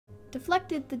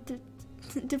deflected the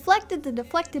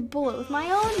deflected bullet with my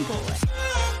own bullet.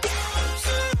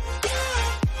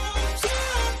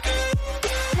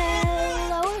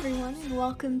 Hello everyone, and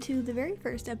welcome to the very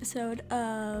first episode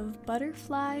of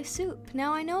Butterfly Soup.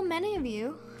 Now I know many of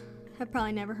you have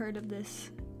probably never heard of this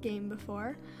game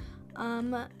before,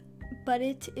 but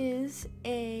it is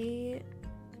a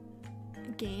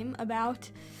game about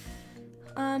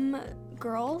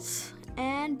girls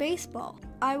and baseball.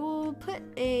 I will put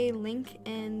a link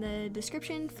in the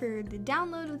description for the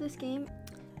download of this game.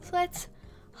 So let's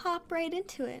hop right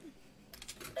into it.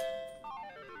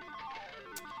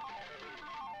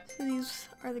 So these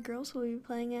are the girls we'll be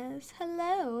playing as.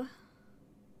 Hello.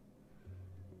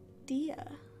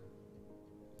 Dia.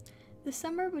 The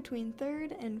summer between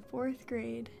 3rd and 4th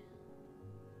grade.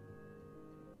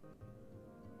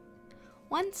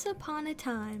 Once upon a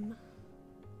time.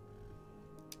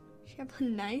 She have a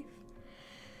knife?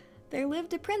 There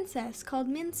lived a princess called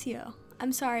Mincio.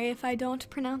 I'm sorry if I don't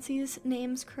pronounce these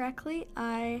names correctly.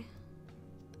 I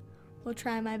will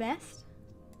try my best.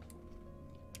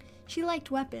 She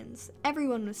liked weapons.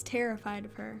 Everyone was terrified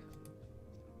of her.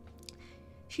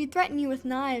 She'd threaten you with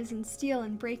knives and steal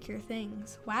and break your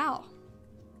things. Wow.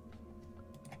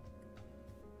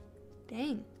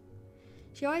 Dang.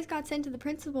 She always got sent to the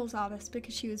principal's office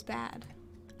because she was bad.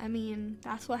 I mean,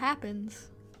 that's what happens.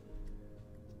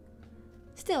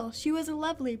 Still, she was a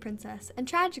lovely princess, and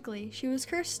tragically, she was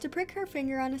cursed to prick her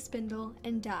finger on a spindle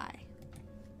and die.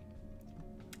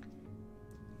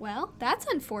 Well, that's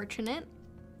unfortunate.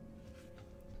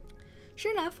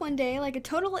 Sure enough, one day, like a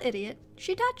total idiot,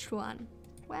 she touched one.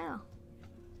 Wow.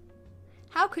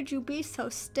 How could you be so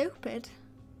stupid?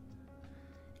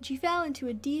 And she fell into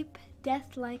a deep,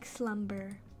 death-like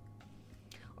slumber.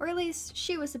 Or at least,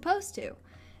 she was supposed to.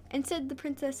 Instead, the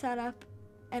princess sat up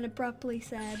and abruptly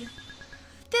said,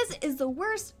 "This is the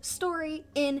worst story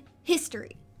in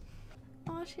history."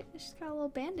 Oh, she's got a little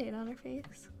band-aid on her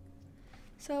face.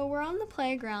 So we're on the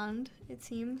playground, it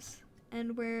seems,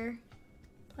 and we're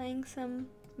playing some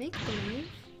make-believe.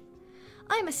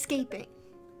 I'm escaping.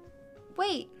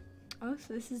 Wait. Oh,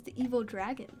 so this is the evil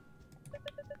dragon.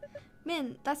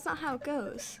 Min, that's not how it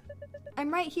goes.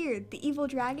 I'm right here, the evil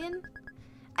dragon.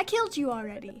 I killed you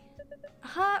already.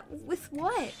 Huh? With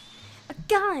what? A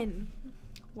gun.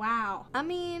 Wow. I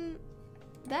mean,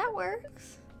 that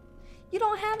works. You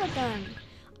don't have a gun.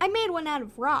 I made one out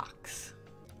of rocks.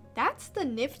 That's the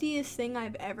niftiest thing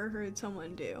I've ever heard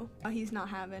someone do. Oh, he's not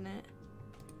having it.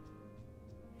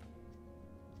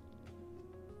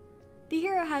 The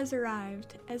hero has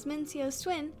arrived. As Mincio's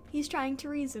twin, he's trying to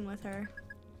reason with her.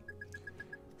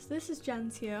 So this is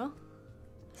Gencio.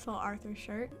 This little Arthur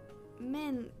shirt.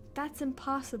 Min, that's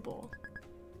impossible.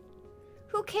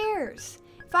 Who cares?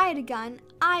 If I had a gun,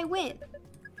 I win.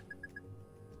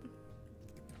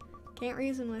 Can't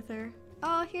reason with her.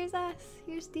 Oh, here's us.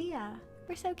 Here's Dia.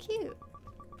 We're so cute.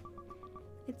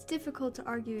 It's difficult to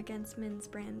argue against Min's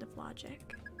brand of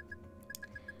logic.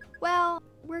 Well,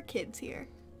 we're kids here.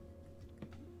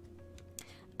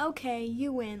 Okay,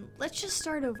 you win. Let's just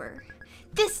start over.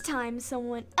 This time,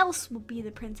 someone else will be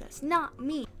the princess, not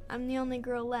me. I'm the only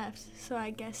girl left, so I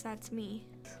guess that's me.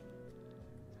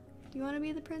 Do you want to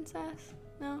be the princess?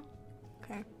 No?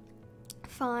 Okay.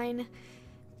 Fine.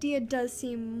 Dia does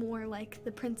seem more like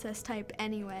the princess type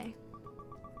anyway.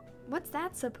 What's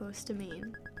that supposed to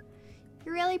mean?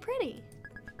 You're really pretty.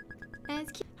 And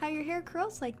it's cute how your hair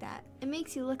curls like that. It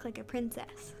makes you look like a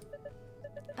princess.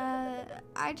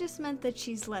 I just meant that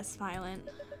she's less violent.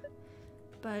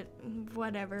 But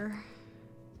whatever.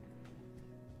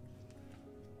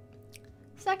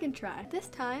 Second try. This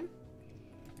time,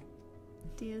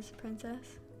 Dia's a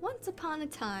princess. Once upon a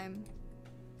time.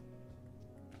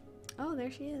 Oh,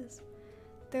 there she is.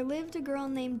 There lived a girl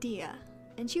named Dia,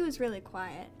 and she was really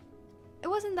quiet. It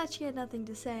wasn't that she had nothing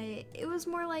to say, it was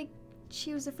more like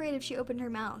she was afraid if she opened her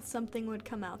mouth, something would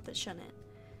come out that shouldn't.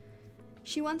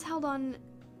 She once held on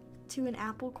to an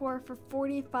apple core for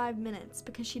 45 minutes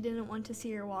because she didn't want to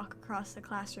see her walk across the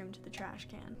classroom to the trash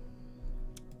can.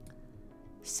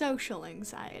 Social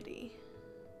anxiety.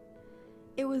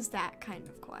 It was that kind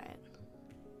of quiet.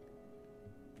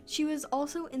 She was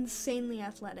also insanely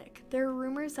athletic. There were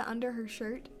rumors that under her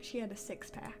shirt, she had a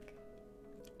six-pack.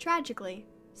 Tragically,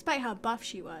 despite how buff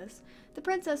she was, the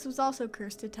princess was also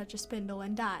cursed to touch a spindle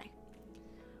and die.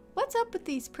 What's up with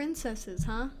these princesses,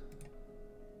 huh?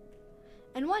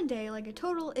 And one day, like a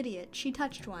total idiot, she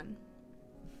touched one.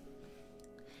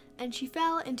 And she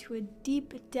fell into a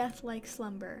deep, death-like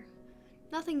slumber.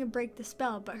 Nothing could break the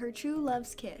spell but her true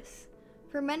love's kiss.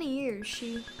 For many years,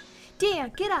 she...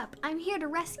 Dia, get up! I'm here to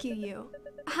rescue you!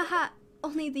 Haha,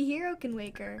 only the hero can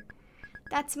wake her.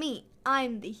 That's me.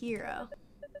 I'm the hero.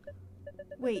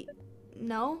 Wait,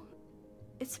 no?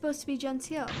 It's supposed to be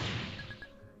Junseo.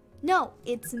 No,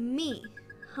 it's me.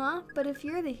 Huh? But if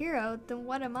you're the hero, then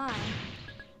what am I?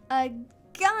 A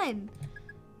gun!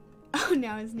 Oh,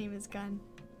 now his name is Gun.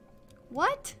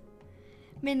 What?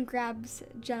 Min grabs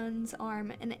Jun's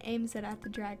arm and aims it at the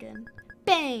dragon.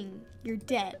 Bang! You're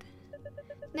dead.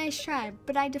 Nice try,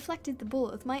 but I deflected the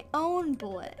bullet with my own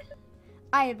bullet.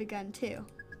 I have a gun too.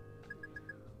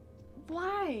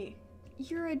 Why?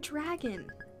 You're a dragon.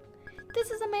 This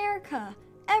is America.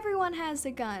 Everyone has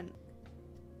a gun.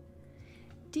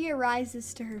 Dia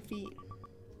rises to her feet.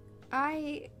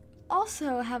 I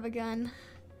also have a gun.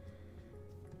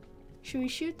 Should we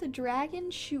shoot the dragon,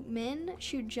 shoot Min,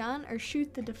 shoot Jun, or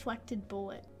shoot the deflected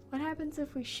bullet? What happens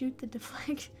if we shoot the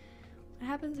deflected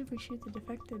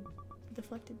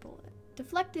bullet?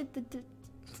 Deflected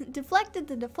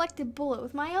the deflected bullet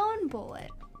with my own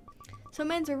bullet. So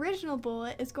Min's original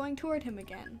bullet is going toward him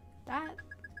again.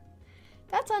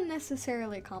 That's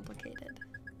unnecessarily complicated.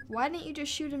 Why didn't you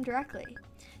just shoot him directly?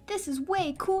 This is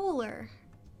way cooler.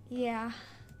 Yeah.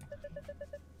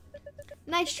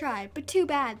 Nice try, but too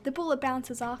bad. The bullet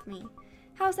bounces off me.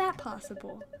 How's that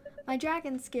possible? My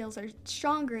dragon scales are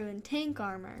stronger than tank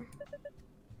armor.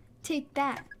 Take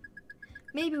that.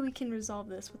 Maybe we can resolve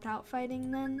this without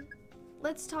fighting then.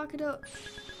 Let's talk it out.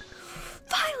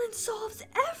 Violence solves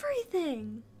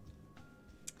everything!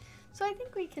 So I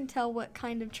think we can tell what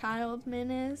kind of child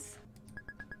Min is.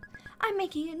 I'm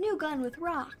making a new gun with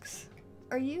rocks.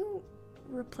 Are you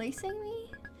replacing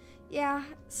me? Yeah,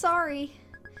 sorry.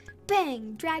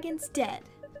 Bang! Dragon's dead.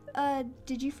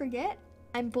 Did you forget?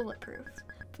 I'm bulletproof.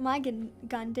 But my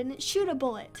gun didn't shoot a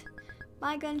bullet.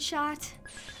 My gun shot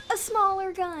a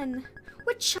smaller gun,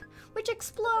 which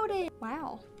exploded.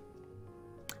 Wow.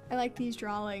 I like these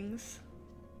drawings.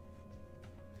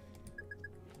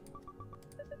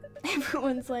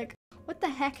 Everyone's like, what the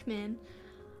heck, man?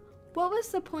 What was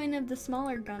the point of the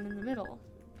smaller gun in the middle?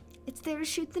 It's there to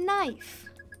shoot the knife.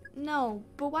 No,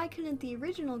 but why couldn't the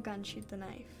original gun shoot the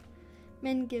knife?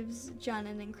 Min gives Jun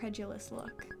an incredulous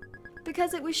look.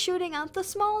 Because it was shooting out the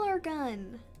smaller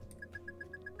gun.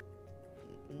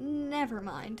 Never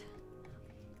mind.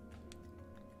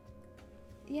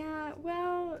 Yeah,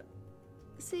 well,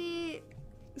 see,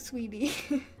 sweetie,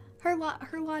 her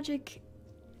logic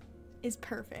is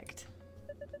perfect.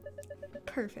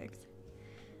 Perfect.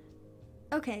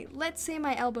 Okay, let's say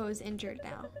my elbow is injured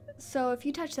now. So if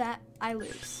you touch that, I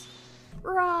lose.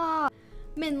 Rah!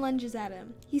 Min lunges at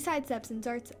him. He sidesteps and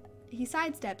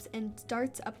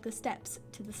darts up the steps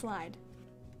to the slide.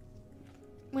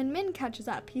 When Min catches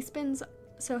up, he spins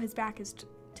so his back is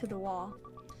to the wall.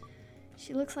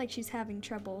 She looks like she's having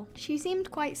trouble. She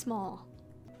seemed quite small.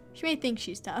 She may think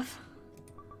she's tough.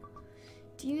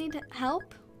 Do you need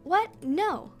help? What?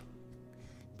 No!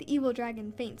 The evil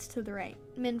dragon faints to the right.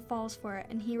 Min falls for it,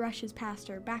 and he rushes past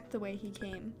her, back the way he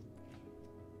came.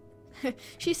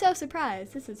 She's so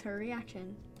surprised. This is her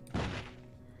reaction.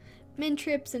 Min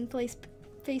trips and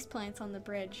face plants on the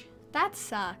bridge. That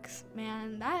sucks,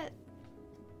 man.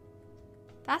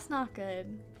 That's not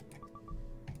good.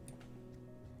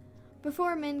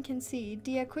 Before Min can see,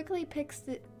 Dia quickly picks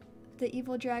the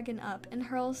evil dragon up and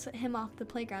hurls him off the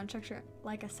playground structure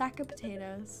like a sack of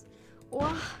potatoes.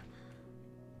 Oh.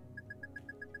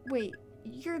 Wait,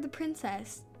 you're the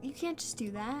princess. You can't just do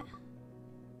that.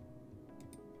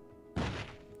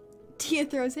 Dia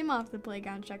throws him off the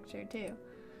playground structure too.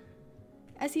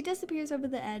 As he disappears over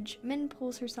the edge, Min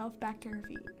pulls herself back to her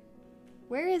feet.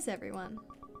 Where is everyone?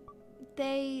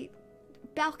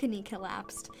 Balcony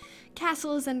collapsed.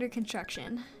 Castle is under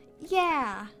construction.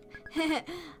 Yeah!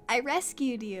 I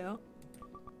rescued you.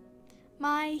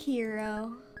 My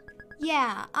hero.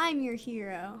 Yeah, I'm your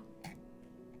hero.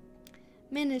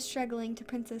 Min is struggling to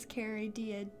Princess carry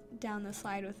Dia down the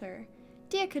slide with her.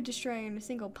 Dia could destroy her in a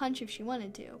single punch if she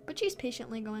wanted to, but she's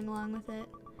patiently going along with it.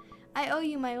 I owe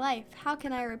you my life. How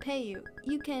can I repay you?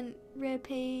 You can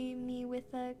repay me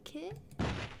with a kiss?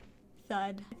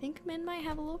 Thud. I think Min might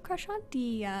have a little crush on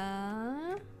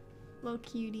Dia. Little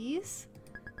cuties.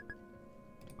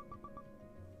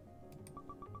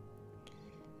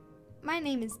 My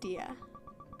name is Dia.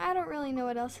 I don't really know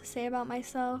what else to say about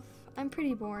myself. I'm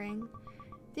pretty boring.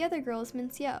 The other girl is Min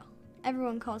Seo.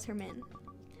 Everyone calls her Min.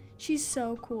 She's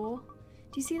so cool.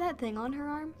 Do you see that thing on her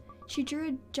arm? She drew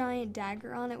a giant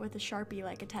dagger on it with a Sharpie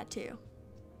like a tattoo.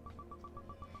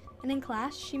 And in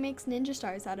class, she makes ninja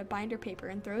stars out of binder paper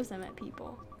and throws them at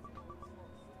people.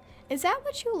 Is that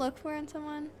what you look for in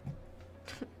someone?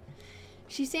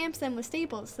 She stamps them with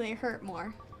staples so they hurt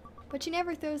more. But she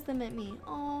never throws them at me.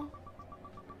 Aw.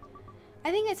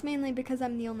 I think it's mainly because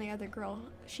I'm the only other girl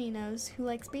she knows who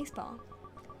likes baseball.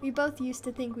 We both used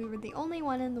to think we were the only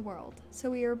one in the world,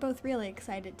 so we were both really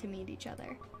excited to meet each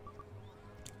other.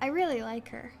 I really like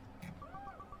her.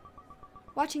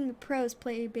 Watching the pros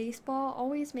play baseball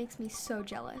always makes me so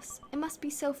jealous. It must be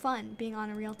so fun being on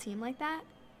a real team like that.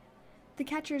 The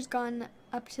catcher's gone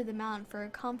up to the mound for a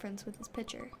conference with his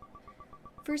pitcher.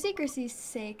 For secrecy's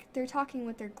sake, they're talking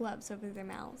with their gloves over their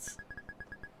mouths.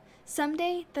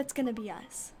 Someday, that's gonna be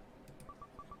us.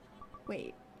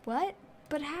 Wait, what?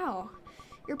 But how?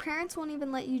 Your parents won't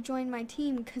even let you join my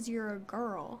team because you're a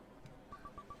girl.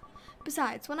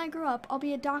 Besides, when I grow up, I'll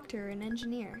be a doctor or an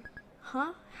engineer.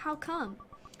 Huh? How come?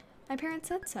 My parents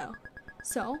said so.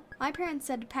 So, my parents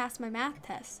said to pass my math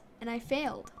test, and I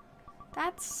failed.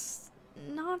 That's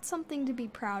not something to be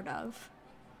proud of.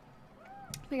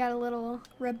 We got a little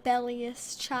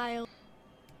rebellious child,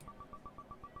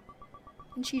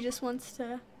 and she just wants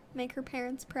to make her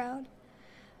parents proud.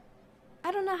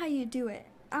 I don't know how you do it.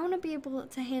 I want to be able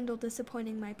to handle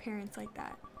disappointing my parents like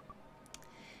that.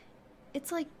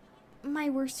 It's like my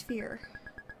worst fear.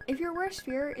 If your worst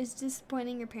fear is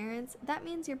disappointing your parents, that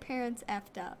means your parents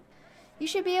effed up. You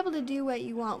should be able to do what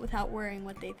you want without worrying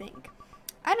what they think.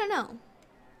 I don't know.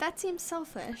 That seems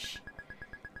selfish.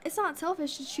 It's not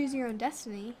selfish to choose your own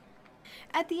destiny.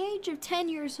 At the age of 10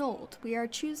 years old, we are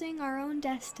choosing our own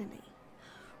destiny.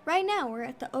 Right now, we're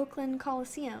at the Oakland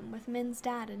Coliseum with Min's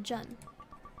dad and Jun.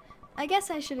 I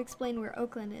guess I should explain where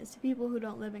Oakland is to people who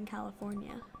don't live in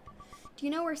California. Do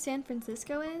you know where San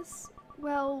Francisco is?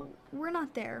 Well, we're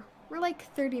not there. We're like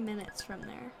 30 minutes from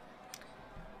there.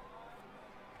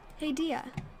 Hey,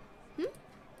 Dia.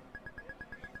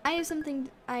 I have something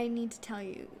I need to tell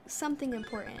you. Something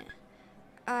important.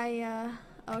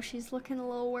 Oh, she's looking a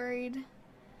little worried.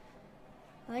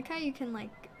 I like how you can,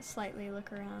 like, slightly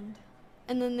look around.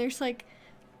 And then there's, like,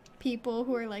 people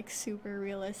who are, like, super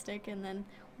realistic, and then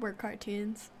we're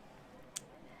cartoons.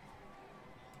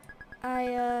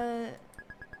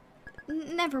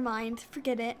 Never mind.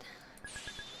 Forget it.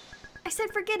 I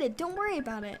said forget it. Don't worry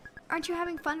about it. Aren't you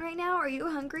having fun right now? Are you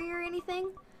hungry or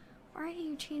anything? Why are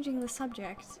you changing the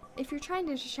subject? If you're trying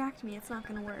to distract me, it's not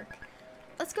gonna work.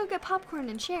 Let's go get popcorn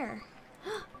and share.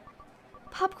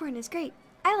 Popcorn is great.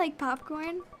 I like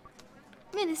popcorn.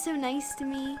 Min is so nice to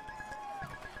me.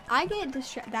 I get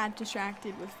that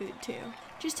distracted with food too.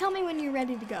 Just tell me when you're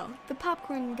ready to go. The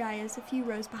popcorn guy is a few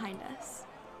rows behind us.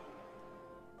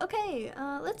 Okay,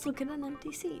 let's look at an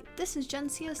empty seat. This is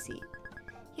Junseo's seat.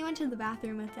 He went to the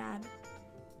bathroom with Dad.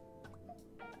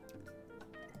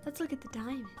 Let's look at the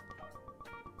diamond.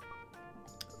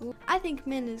 Ooh. I think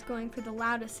Min is going for the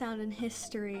loudest sound in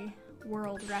history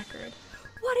world record.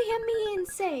 What do you mean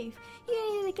safe?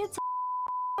 You need to get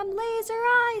some laser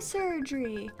eye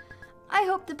surgery. I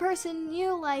hope the person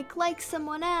you likes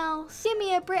someone else. Give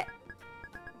me a break.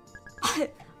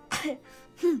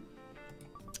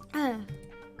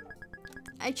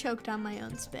 I choked on my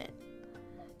own spit.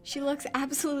 She looks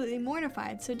absolutely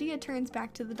mortified, so Dia turns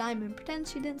back to the diamond and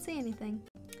pretends she didn't say anything.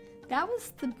 That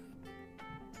was the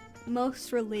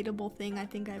most relatable thing I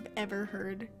think I've ever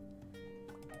heard.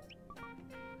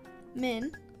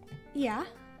 Min? Yeah?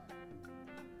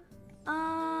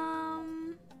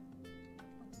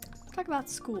 Talk about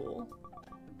school.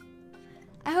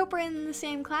 I hope we're in the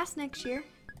same class next year.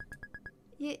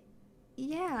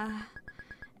 Yeah.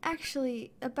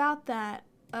 Actually, about that,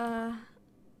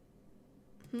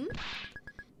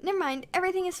 Never mind,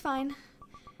 everything is fine.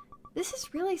 This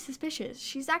is really suspicious.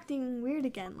 She's acting weird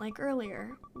again, like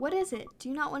earlier. What is it? Do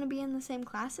you not want to be in the same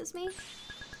class as me?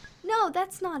 No,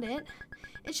 that's not it.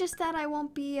 It's just that I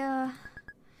won't be,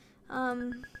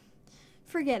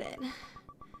 forget it.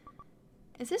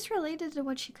 Is this related to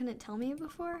what she couldn't tell me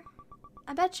before?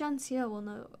 I bet Junseo will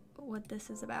know what this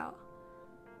is about.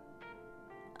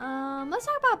 Let's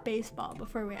talk about baseball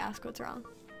before we ask what's wrong.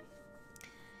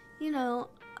 You know,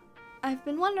 I've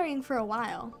been wondering for a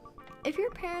while, if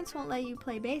your parents won't let you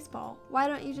play baseball, why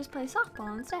don't you just play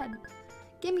softball instead?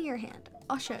 Give me your hand.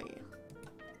 I'll show you.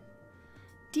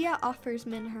 Dia offers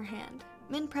Min her hand.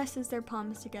 Min presses their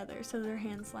palms together so their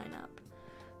hands line up.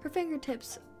 Her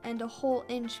fingertips end a whole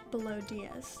inch below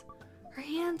Dia's. Her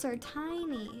hands are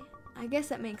tiny. I guess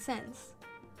that makes sense,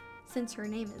 since her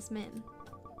name is Min.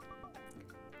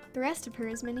 The rest of her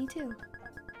is mini too.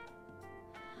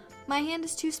 My hand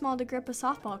is too small to grip a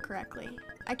softball correctly.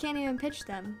 I can't even pitch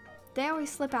them. They always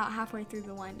slip out halfway through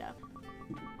the windup.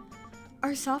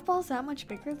 Are softballs that much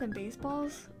bigger than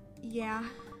baseballs? Yeah,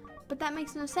 but that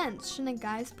makes no sense. Shouldn't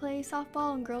guys play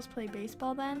softball and girls play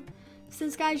baseball then?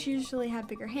 Since guys usually have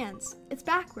bigger hands. It's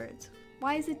backwards.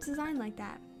 Why is it designed like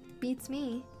that? Beats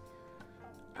me.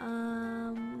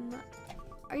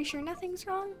 Are you sure nothing's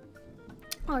wrong?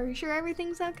 Oh, are you sure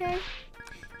everything's okay?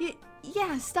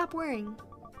 Yeah, stop worrying.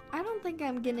 I don't think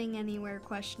I'm getting anywhere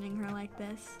questioning her like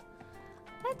this.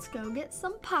 Let's go get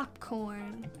some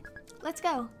popcorn. Let's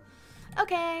go.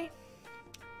 Okay.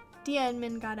 Dia and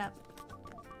Min got up.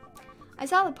 I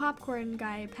saw the popcorn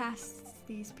guy pass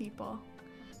these people.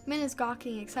 Min is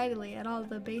gawking excitedly at all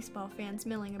the baseball fans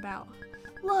milling about.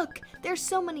 Look, there's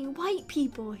so many white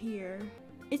people here.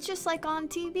 It's just like on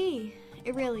TV.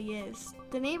 It really is.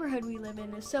 The neighborhood we live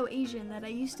in is so Asian that I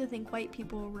used to think white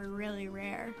people were really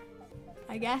rare.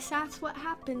 I guess that's what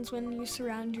happens when you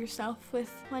surround yourself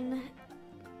with one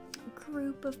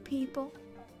group of people.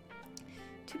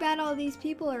 Too bad all these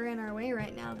people are in our way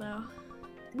right now, though.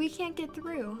 We can't get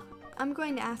through. I'm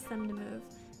going to ask them to move.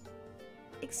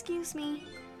 Excuse me.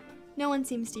 No one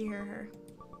seems to hear her.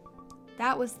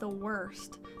 That was the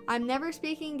worst. I'm never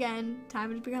speaking again.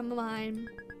 Time to become a mime.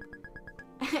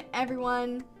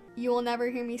 Everyone, you will never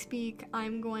hear me speak.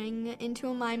 I'm going into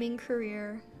a miming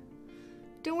career.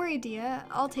 Don't worry, Dia.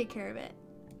 I'll take care of it.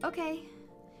 Okay.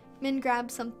 Min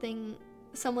grabs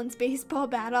someone's baseball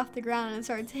bat off the ground and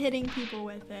starts hitting people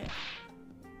with it.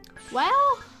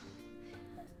 Well?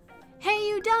 Hey,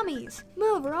 you dummies!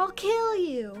 Move or I'll kill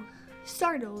you!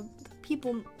 Startled,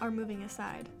 people are moving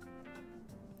aside.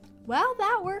 Well,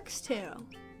 that works too.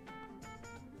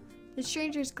 The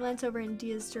strangers glance over in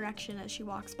Dia's direction as she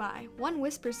walks by. One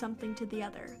whispers something to the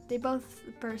other. They both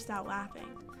burst out laughing.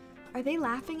 Are they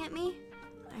laughing at me?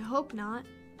 I hope not.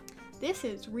 This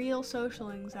is real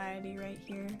social anxiety right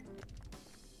here.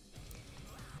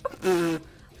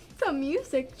 The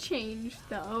music changed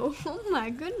though. Oh my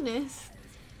goodness.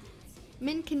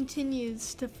 Min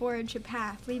continues to forge a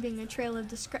path, leaving a trail of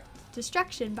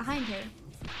destruction behind her.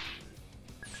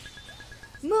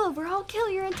 Move or I'll kill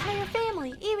your entire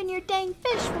family. Even your dang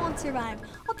fish won't survive.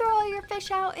 I'll throw all your fish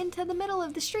out into the middle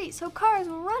of the street so cars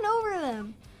will run over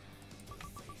them.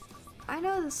 I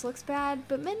know this looks bad,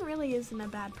 but Min really isn't a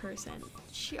bad person.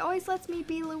 She always lets me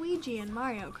be Luigi in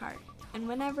Mario Kart. And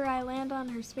whenever I land on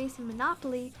her space in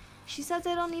Monopoly, she says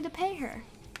I don't need to pay her.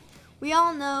 We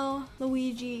all know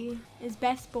Luigi is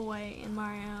best boy in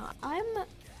Mario. I'm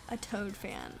a Toad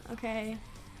fan, okay?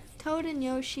 Toad and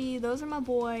Yoshi, those are my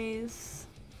boys.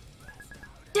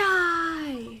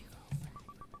 Die!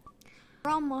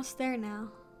 We're almost there now.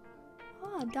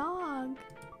 Oh, a dog.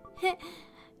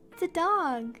 It's a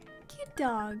dog. Cute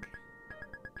dog.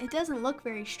 It doesn't look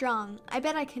very strong. I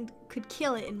bet I could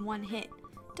kill it in one hit.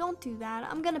 Don't do that.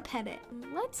 I'm gonna pet it.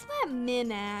 Let's let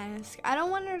Min ask. I don't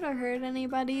want her to hurt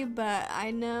anybody, but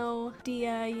I know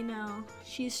Dia, you know,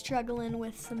 she's struggling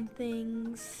with some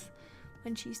things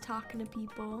when she's talking to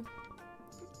people.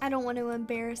 I don't want to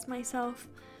embarrass myself.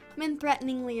 Min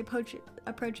threateningly approaches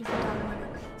the dog and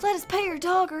wonders, let us pet your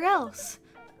dog or else.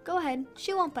 Go ahead.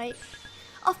 She won't bite.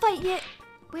 I'll fight you.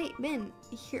 Wait, Min,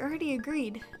 you already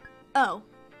agreed. Oh,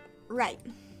 right.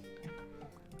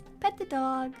 Pet the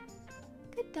dog.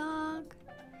 Good dog.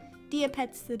 Dia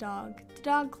pets the dog. The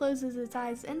dog closes its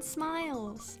eyes and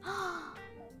smiles.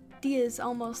 Dia is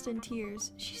almost in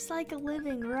tears. She's like a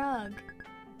living rug.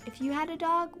 If you had a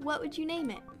dog, what would you name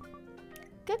it?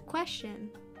 Good question.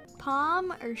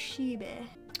 Palm or Shiba?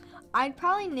 I'd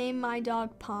probably name my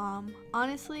dog Palm.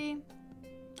 Honestly,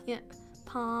 yeah,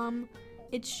 Palm.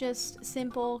 It's just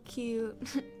simple, cute.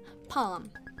 Palm.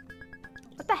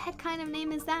 What the heck kind of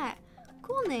name is that?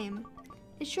 Cool name.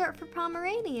 It's short for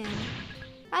Pomeranian.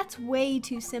 That's way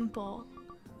too simple.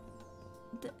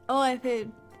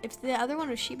 If the other one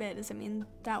was Shiba, does it mean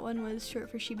that one was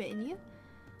short for Shiba Inu?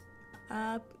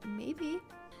 Maybe.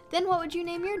 Then what would you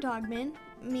name your dog, Min?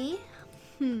 Me?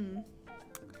 Min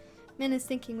is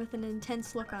thinking with an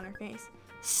intense look on her face.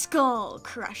 Skull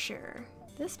Crusher.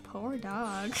 This poor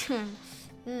dog.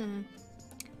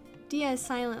 Dia is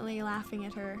silently laughing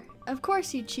at her. Of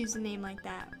course you'd choose a name like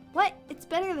that. What? It's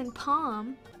better than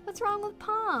Palm. What's wrong with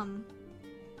Palm?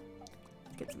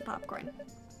 Let's get some popcorn.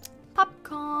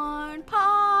 Popcorn,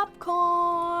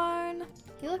 popcorn.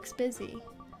 He looks busy.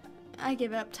 I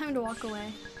give up. Time to walk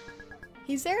away.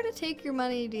 He's there to take your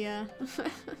money, Dia.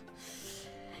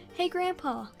 Hey,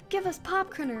 Grandpa, give us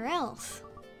popcorn or else.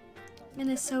 Min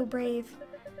is so brave.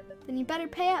 Then you better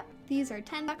pay up. These are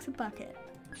 $10 a bucket.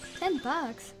 10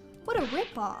 bucks? What a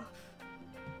ripoff.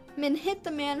 Min hit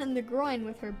the man in the groin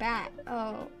with her bat.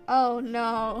 Oh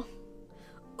no.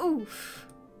 Oof.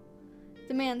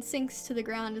 The man sinks to the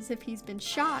ground as if he's been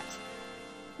shot.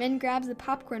 Min grabs the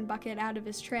popcorn bucket out of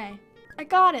his tray. I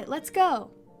got it, let's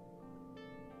go.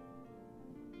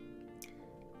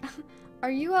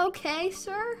 Are you okay,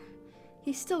 sir?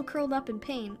 He's still curled up in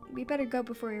pain. We better go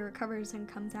before he recovers and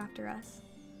comes after us.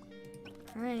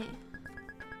 Alright.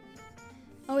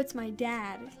 Oh, it's my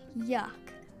dad. Yuck.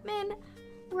 Min,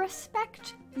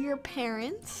 respect your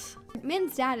parents.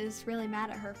 Min's dad is really mad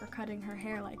at her for cutting her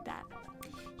hair like that.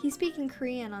 He's speaking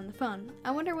Korean on the phone.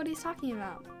 I wonder what he's talking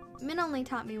about. Min only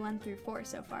taught me 1 through 4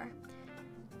 so far.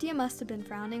 Dia must have been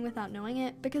frowning without knowing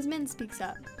it because Min speaks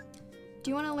up. Do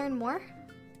you want to learn more?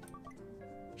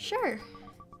 Sure.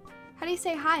 How do you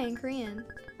say hi in Korean?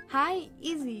 Hi?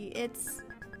 Easy. It's,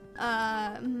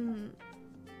 Huh?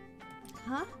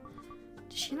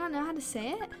 Does she not know how to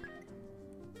say it?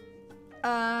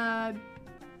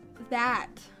 That.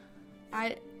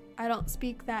 I don't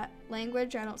speak that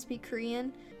language. I don't speak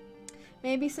Korean.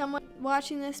 Maybe someone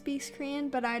watching this speaks Korean,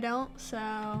 but I don't,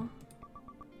 so...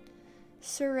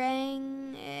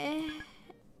 Sarang...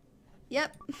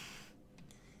 Yep.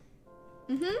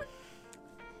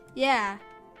 Yeah.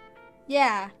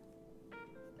 Yeah.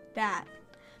 That.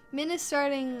 Min is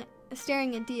staring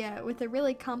at Dia with a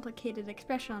really complicated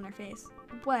expression on her face.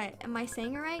 What? Am I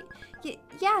saying it right?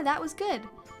 Yeah, that was good.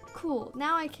 Cool.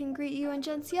 Now I can greet you and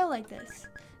Junseo like this.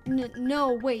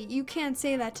 No, wait. You can't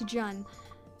say that to Jun.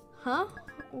 Huh?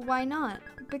 Why not?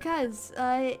 Because,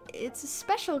 it's a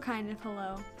special kind of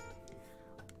hello.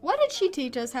 What did she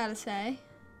teach us how to say?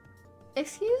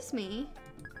 Excuse me?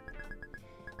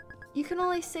 You can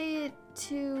only say it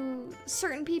to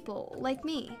certain people, like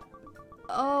me.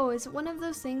 Oh, is it one of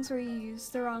those things where you use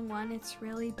the wrong one? It's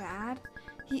really bad?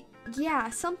 Yeah,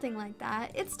 something like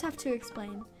that. It's tough to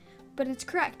explain, but it's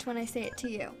correct when I say it to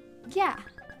you. Yeah,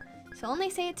 so only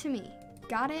say it to me.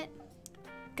 Got it?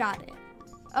 Got it.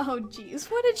 Oh geez,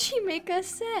 what did she make us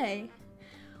say?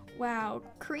 Wow,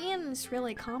 Korean is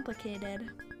really complicated.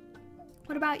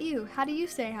 What about you? How do you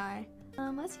say hi?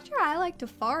 Let's try I like to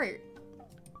fart.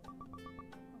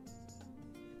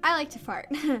 I like to fart.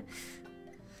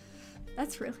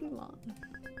 That's really long.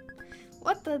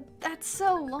 What the? That's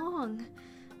so long.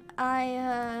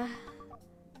 I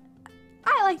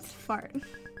like to fart.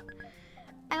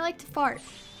 I like to fart.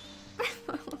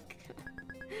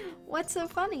 What's so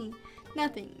funny?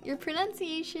 Nothing. Your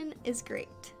pronunciation is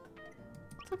great.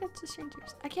 Look up to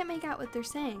strangers. I can't make out what they're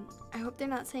saying. I hope they're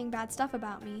not saying bad stuff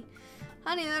about me.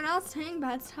 Honey, they're not saying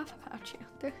bad stuff about you.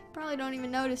 They probably don't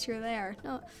even notice you're there.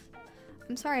 No,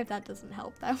 I'm sorry if that doesn't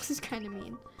help. That was kind of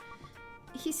mean.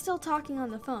 He's still talking on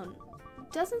the phone.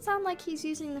 Doesn't sound like he's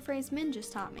using the phrase Min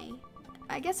just taught me.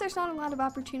 I guess there's not a lot of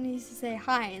opportunities to say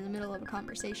hi in the middle of a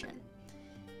conversation.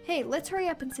 Hey, let's hurry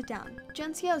up and sit down.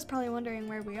 Junseo is probably wondering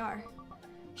where we are.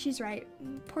 She's right.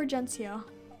 Poor Junseo.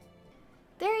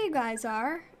 There you guys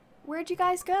are. Where'd you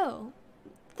guys go?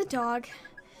 The dog.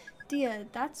 Dia,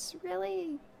 that's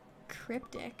really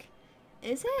cryptic.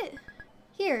 Is it?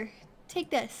 Here, take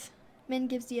this. Min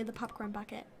gives Dia the popcorn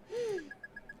bucket.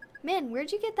 Min,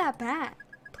 where'd you get that bat?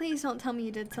 Please don't tell me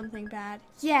you did something bad.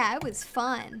 Yeah, it was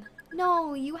fun.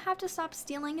 No, you have to stop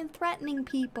stealing and threatening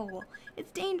people.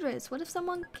 It's dangerous. What if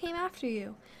someone came after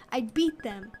you? I'd beat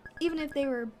them. Even if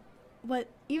there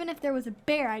was a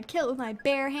bear, I'd kill it with my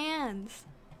bare hands.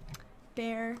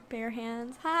 Bare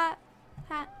hands. Ha.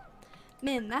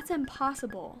 Min, that's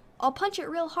impossible. I'll punch it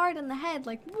real hard in the head,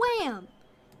 like wham!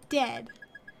 Dead.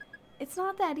 It's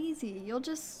not that easy. You'll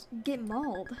just get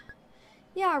mauled.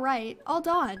 Yeah, right. I'll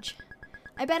dodge.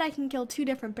 I bet I can kill 2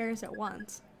 different bears at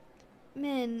once.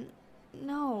 Min,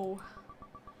 no.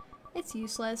 It's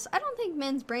useless. I don't think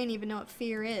Min's brain even know what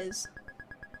fear is.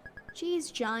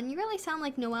 Geez, John, you really sound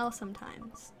like Noelle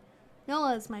sometimes.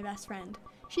 Noelle is my best friend.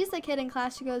 She's the kid in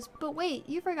class who goes, but wait,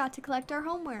 you forgot to collect our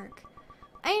homework.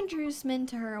 I introduced Min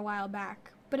to her a while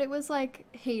back, but it was like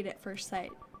hate at first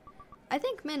sight. I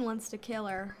think Min wants to kill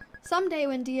her. Someday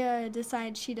when Dia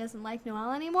decides she doesn't like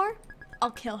Noelle anymore,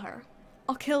 I'll kill her.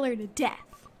 I'll kill her to death.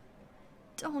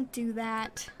 Don't do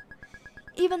that.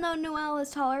 Even though Noelle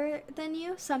is taller than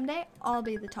you, someday I'll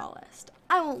be the tallest.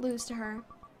 I won't lose to her.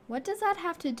 What does that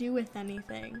have to do with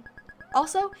anything?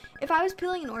 Also, if I was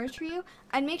peeling an orange for you,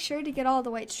 I'd make sure to get all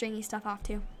the white stringy stuff off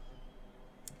too.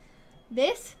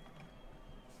 This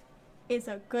is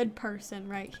a good person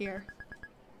right here.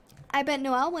 I bet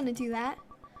Noelle wouldn't do that.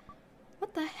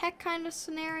 What the heck kind of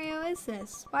scenario is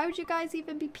this? Why would you guys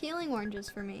even be peeling oranges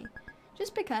for me?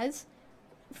 Just because.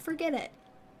 Forget it.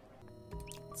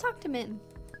 Let's talk to Min.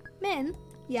 Min?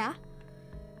 Yeah?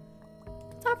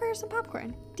 Let's offer her some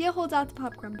popcorn. Dia holds out the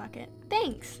popcorn bucket.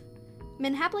 Thanks!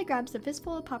 Min happily grabs a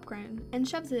fistful of popcorn and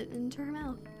shoves it into her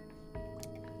mouth.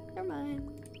 Never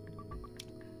mind.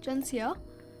 Junseo?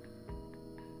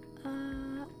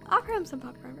 Offer him some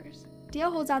popcorn first. Dia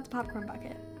holds out the popcorn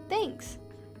bucket. Thanks!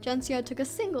 Junseo took a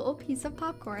single piece of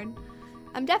popcorn.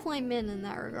 I'm definitely Min in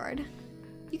that regard.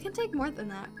 You can take more than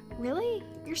that. Really?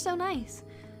 You're so nice.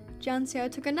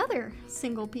 Jinseo took another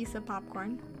single piece of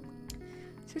popcorn.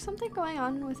 Is there something going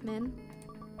on with Min?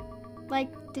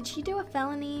 Like, did she do a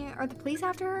felony? Are the police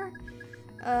after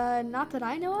her? Not that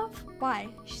I know of. Why?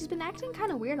 She's been acting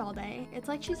kind of weird all day. It's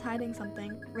like she's hiding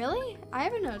something. Really? I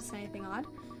haven't noticed anything odd.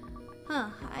 Huh,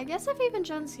 I guess if even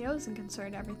Jinseo isn't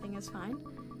concerned, everything is fine.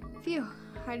 Phew,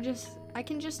 I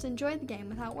can just enjoy the game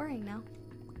without worrying now.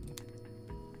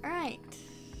 Alright,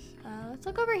 let's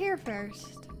look over here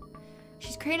first.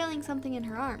 She's cradling something in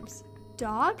her arms.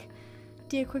 Dog?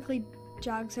 Dia quickly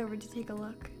jogs over to take a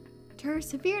look. To her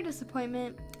severe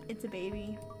disappointment, it's a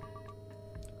baby.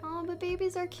 Oh, but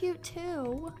babies are cute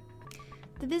too.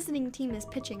 The visiting team is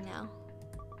pitching now.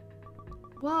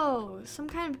 Whoa, some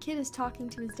kind of kid is talking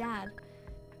to his dad.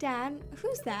 Dad,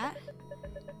 who's that?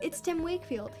 It's Tim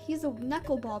Wakefield. He's a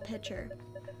knuckleball pitcher.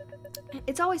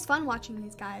 It's always fun watching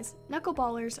these guys.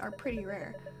 Knuckleballers are pretty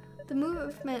rare. The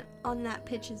movement on that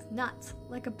pitch is nuts,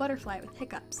 like a butterfly with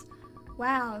hiccups.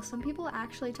 Wow, some people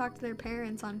actually talk to their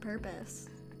parents on purpose.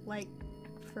 Like,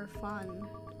 for fun.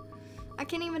 I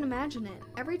can't even imagine it.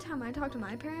 Every time I talk to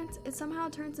my parents, it somehow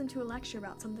turns into a lecture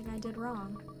about something I did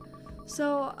wrong.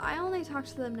 So I only talk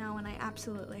to them now when I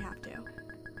absolutely have to.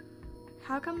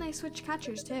 How come they switch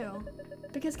catchers too?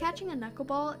 Because catching a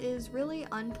knuckleball is really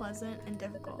unpleasant and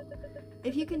difficult.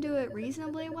 If you can do it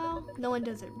reasonably well, no one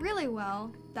does it really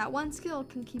well, that one skill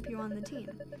can keep you on the team.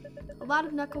 A lot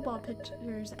of knuckleball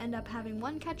pitchers end up having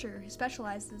one catcher who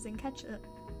specializes in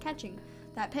catching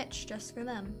that pitch just for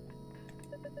them.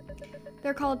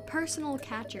 They're called personal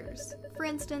catchers. For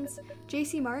instance,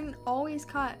 J.C. Martin always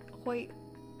caught Hoyt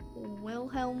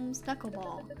Wilhelm's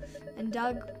knuckleball, and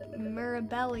Doug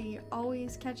Mirabelli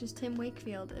always catches Tim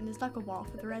Wakefield in his knuckleball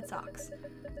for the Red Sox.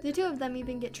 The two of them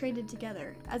even get traded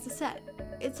together as a set.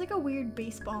 It's like a weird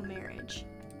baseball marriage.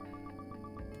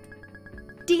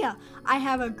 Dia, I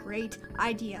have a great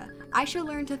idea. I should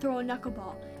learn to throw a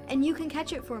knuckleball, and you can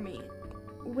catch it for me.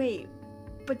 Wait,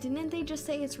 but didn't they just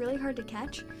say it's really hard to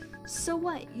catch? So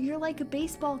what? You're like a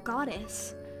baseball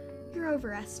goddess. You're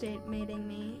overestimating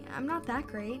me. I'm not that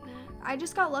great. I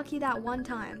just got lucky that one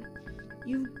time.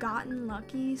 You've gotten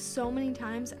lucky so many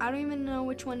times, I don't even know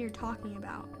which one you're talking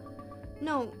about.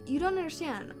 No, you don't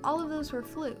understand. All of those were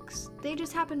flukes. They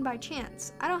just happened by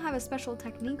chance. I don't have a special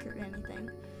technique or anything.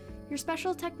 Your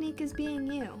special technique is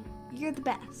being you. You're the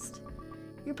best.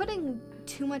 You're putting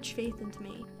too much faith into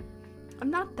me. I'm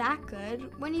not that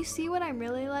good. When you see what I'm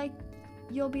really like,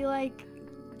 you'll be like,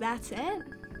 that's it?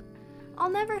 I'll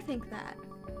never think that.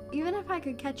 Even if I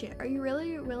could catch it, are you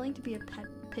really willing to be a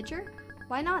pitcher?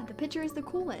 Why not? The pitcher is the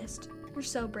coolest. You're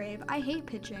so brave. I hate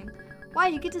pitching. Why?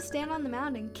 You get to stand on the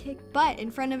mound and kick butt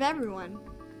in front of everyone.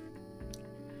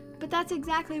 But that's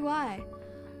exactly why.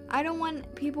 I don't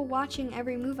want people watching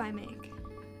every move I make.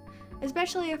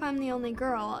 Especially if I'm the only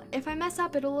girl. If I mess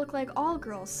up, it'll look like all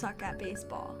girls suck at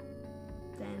baseball.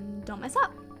 Then don't mess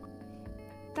up.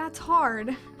 That's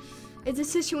hard. It's a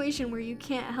situation where you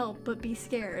can't help but be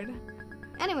scared.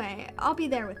 Anyway, I'll be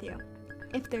there with you.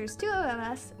 If there's two of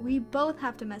us, we both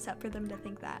have to mess up for them to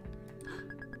think that.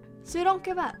 So don't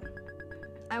give up.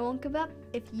 I won't give up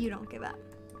if you don't give up.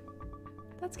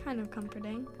 That's kind of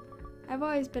comforting. I've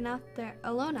always been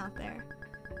alone out there.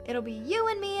 It'll be you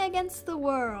and me against the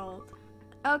world.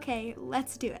 Okay,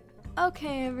 let's do it.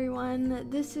 Okay, everyone,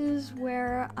 this is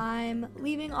where I'm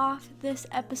leaving off this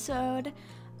episode.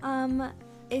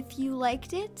 If you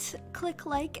liked it, click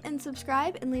like and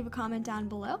subscribe and leave a comment down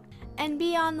below. And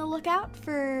be on the lookout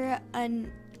for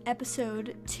an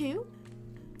episode 2.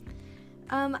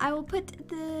 I will put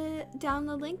the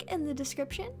download link in the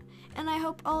description, and I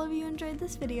hope all of you enjoyed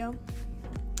this video.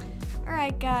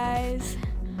 Alright guys,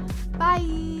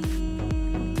 bye!